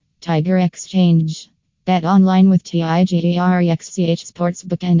Tigerexchange. Bet online with Tigerexchange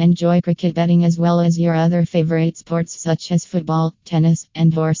Sportsbook and enjoy cricket betting as well as your other favorite sports such as football, tennis,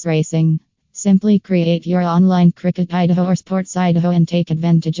 and horse racing. Simply create your online cricket Idaho or Sports Idaho and take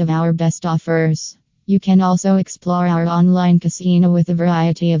advantage of our best offers. You can also explore our online casino with a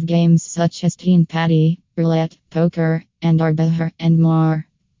variety of games such as Teen Patty, Roulette, Poker, and Arbiter, and more.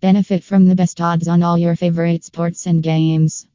 Benefit from the best odds on all your favorite sports and games.